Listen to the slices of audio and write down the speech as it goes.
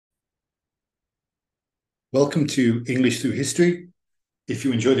Welcome to English Through History. If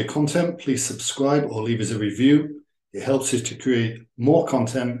you enjoy the content, please subscribe or leave us a review. It helps us to create more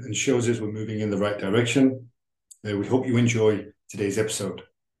content and shows us we're moving in the right direction. We hope you enjoy today's episode.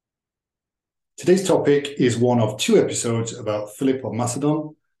 Today's topic is one of two episodes about Philip of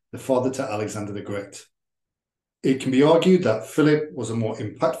Macedon, the father to Alexander the Great. It can be argued that Philip was a more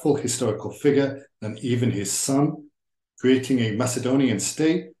impactful historical figure than even his son, creating a Macedonian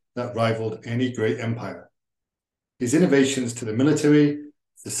state that rivaled any great empire. His innovations to the military,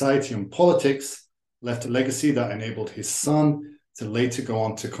 society, and politics left a legacy that enabled his son to later go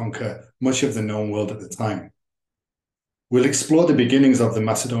on to conquer much of the known world at the time. We'll explore the beginnings of the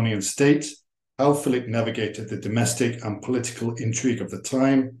Macedonian state, how Philip navigated the domestic and political intrigue of the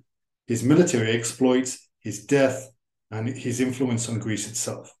time, his military exploits, his death, and his influence on Greece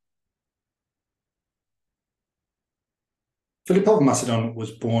itself. Philip of Macedon was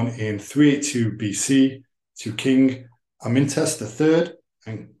born in 382 BC to King Amyntas III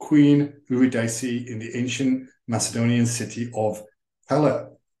and Queen Eurydice in the ancient Macedonian city of Pella.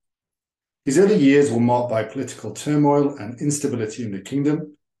 His early years were marked by political turmoil and instability in the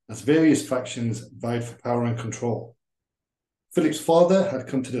kingdom, as various factions vied for power and control. Philip's father had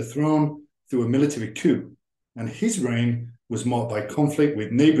come to the throne through a military coup, and his reign was marked by conflict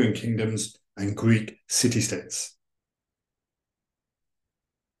with neighboring kingdoms and Greek city-states.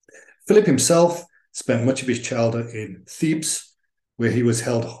 Philip himself spent much of his childhood in Thebes, where he was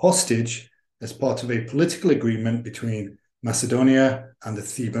held hostage as part of a political agreement between Macedonia and the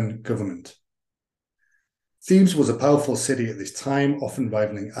Theban government. Thebes was a powerful city at this time, often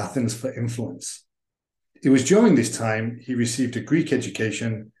rivaling Athens for influence. It was during this time he received a Greek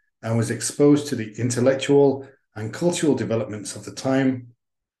education and was exposed to the intellectual and cultural developments of the time.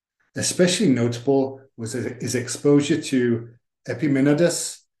 Especially notable was his exposure to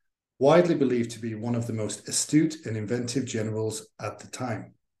Epaminondas, widely believed to be one of the most astute and inventive generals at the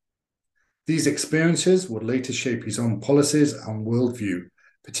time. These experiences would later shape his own policies and worldview,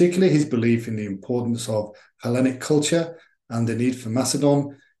 particularly his belief in the importance of Hellenic culture and the need for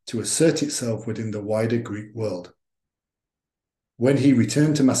Macedon to assert itself within the wider Greek world. When he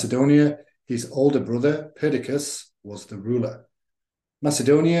returned to Macedonia, his older brother, Perdiccas, was the ruler.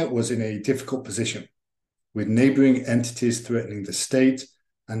 Macedonia was in a difficult position, with neighboring entities threatening the state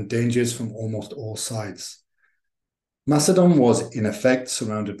and dangers from almost all sides. Macedon was in effect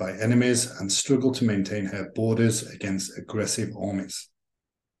surrounded by enemies and struggled to maintain her borders against aggressive armies.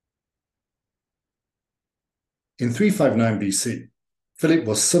 In 359 BC, Philip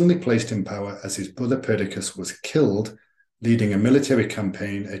was suddenly placed in power as his brother Perdiccas was killed, leading a military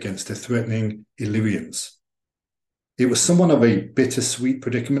campaign against the threatening Illyrians. It was somewhat of a bittersweet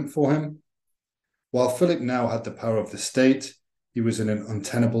predicament for him. While Philip now had the power of the state, he was in an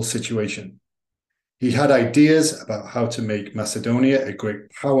untenable situation. He had ideas about how to make Macedonia a great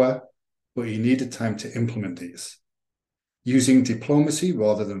power, but he needed time to implement these. Using diplomacy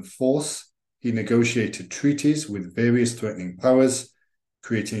rather than force, he negotiated treaties with various threatening powers,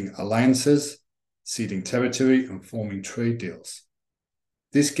 creating alliances, ceding territory, and forming trade deals.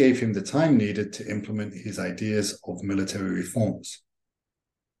 This gave him the time needed to implement his ideas of military reforms.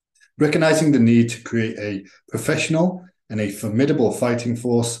 Recognizing the need to create a professional and a formidable fighting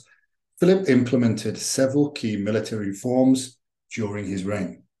force, Philip implemented several key military reforms during his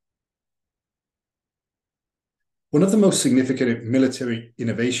reign. One of the most significant military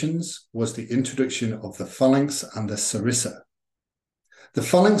innovations was the introduction of the phalanx and the sarissa. The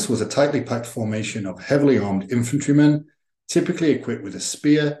phalanx was a tightly packed formation of heavily armed infantrymen, typically equipped with a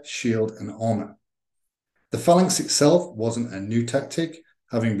spear, shield, and armor. The phalanx itself wasn't a new tactic,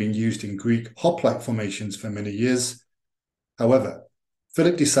 having been used in Greek hoplite formations for many years. However,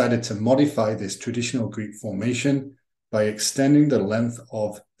 Philip decided to modify this traditional Greek formation by extending the length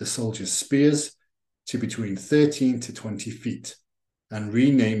of the soldiers' spears to between 13 to 20 feet and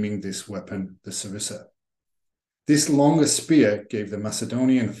renaming this weapon the sarissa. This longer spear gave the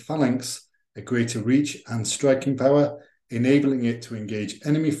Macedonian phalanx a greater reach and striking power, enabling it to engage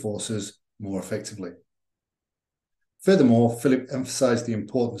enemy forces more effectively. Furthermore, Philip emphasized the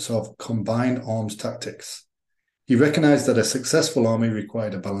importance of combined arms tactics. He recognized that a successful army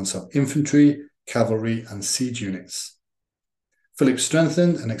required a balance of infantry, cavalry, and siege units. Philip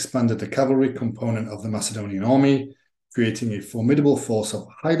strengthened and expanded the cavalry component of the Macedonian army, creating a formidable force of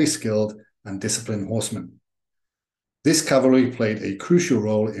highly skilled and disciplined horsemen. This cavalry played a crucial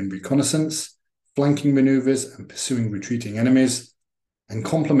role in reconnaissance, flanking maneuvers, and pursuing retreating enemies, and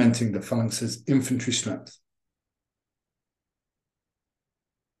complementing the phalanx's infantry strength.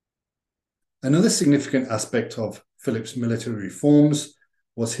 Another significant aspect of Philip's military reforms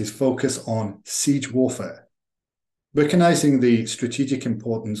was his focus on siege warfare. Recognizing the strategic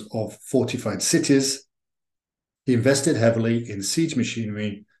importance of fortified cities, he invested heavily in siege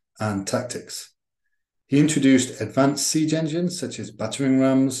machinery and tactics. He introduced advanced siege engines such as battering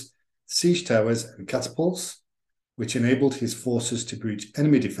rams, siege towers, and catapults, which enabled his forces to breach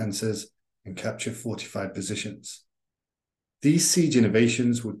enemy defenses and capture fortified positions. These siege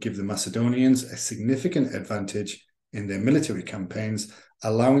innovations would give the Macedonians a significant advantage in their military campaigns,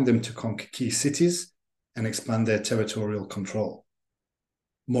 allowing them to conquer key cities and expand their territorial control.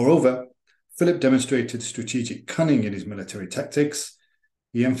 Moreover, Philip demonstrated strategic cunning in his military tactics.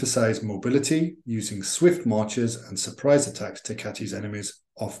 He emphasized mobility, using swift marches and surprise attacks to catch his enemies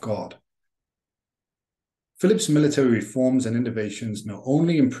off guard. Philip's military reforms and innovations not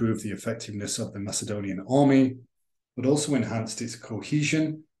only improved the effectiveness of the Macedonian army, but also enhanced its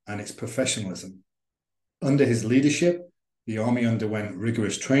cohesion and its professionalism. Under his leadership, the army underwent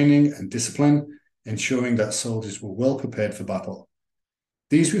rigorous training and discipline, ensuring that soldiers were well prepared for battle.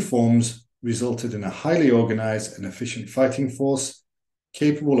 These reforms resulted in a highly organized and efficient fighting force,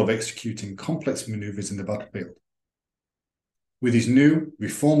 capable of executing complex maneuvers in the battlefield. With his new,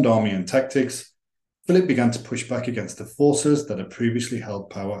 reformed army and tactics, Philip began to push back against the forces that had previously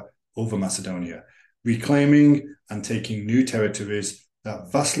held power over Macedonia, reclaiming and taking new territories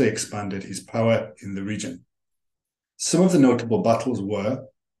that vastly expanded his power in the region. Some of the notable battles were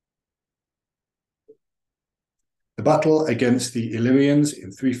the battle against the Illyrians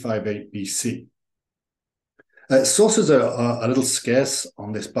in 358 BC. Sources are a little scarce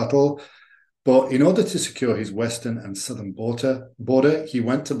on this battle, but in order to secure his western and southern border, he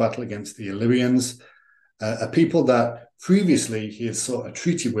went to battle against the Illyrians, a people that previously he had sought a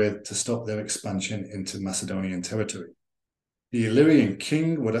treaty with to stop their expansion into Macedonian territory. The Illyrian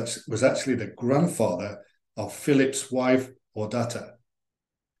king was actually the grandfather of Philip's wife, Ordata.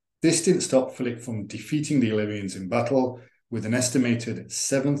 This didn't stop Philip from defeating the Illyrians in battle, with an estimated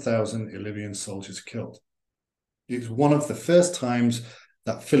 7,000 Illyrian soldiers killed. It was one of the first times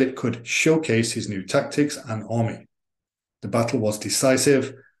that Philip could showcase his new tactics and army. The battle was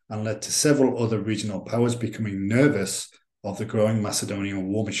decisive and led to several other regional powers becoming nervous of the growing Macedonian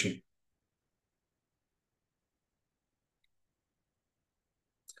war machine.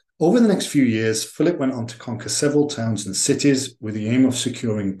 Over the next few years, Philip went on to conquer several towns and cities with the aim of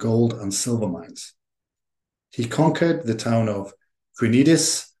securing gold and silver mines. He conquered the town of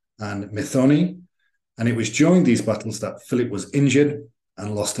Crinidis and Methone, and it was during these battles that Philip was injured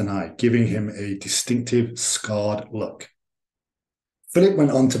and lost an eye, giving him a distinctive scarred look. Philip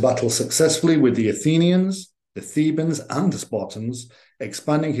went on to battle successfully with the Athenians, the Thebans, and the Spartans,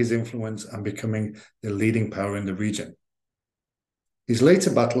 expanding his influence and becoming the leading power in the region. His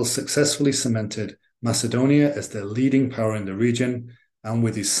later battles successfully cemented Macedonia as the leading power in the region, and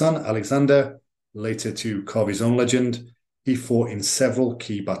with his son Alexander, later to carve his own legend, he fought in several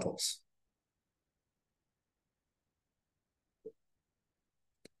key battles.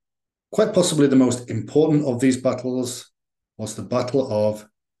 Quite possibly the most important of these battles was the Battle of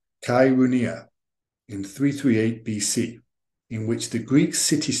Chaeronea in 338 BC, in which the Greek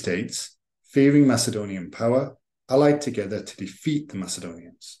city-states, fearing Macedonian power, allied together to defeat the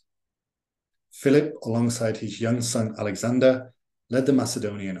Macedonians. Philip, alongside his young son Alexander, led the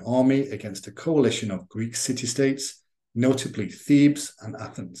Macedonian army against a coalition of Greek city-states, notably Thebes and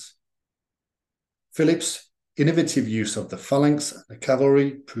Athens. Philip's innovative use of the phalanx and the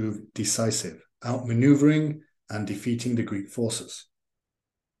cavalry proved decisive, outmaneuvering and defeating the Greek forces.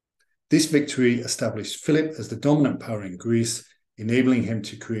 This victory established Philip as the dominant power in Greece, enabling him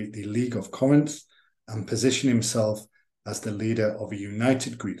to create the League of Corinth and position himself as the leader of a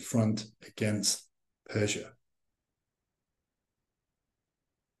united Greek front against Persia.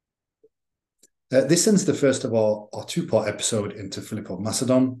 This ends the first of our two-part episode into Philip of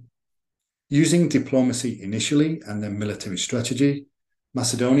Macedon. Using diplomacy initially and then military strategy,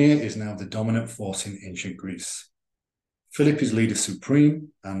 Macedonia is now the dominant force in ancient Greece. Philip is leader supreme,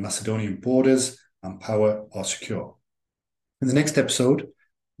 and Macedonian borders and power are secure. In the next episode,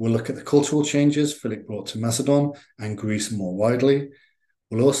 we'll look at the cultural changes Philip brought to Macedon and Greece more widely.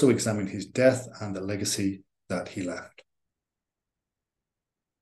 We'll also examine his death and the legacy that he left.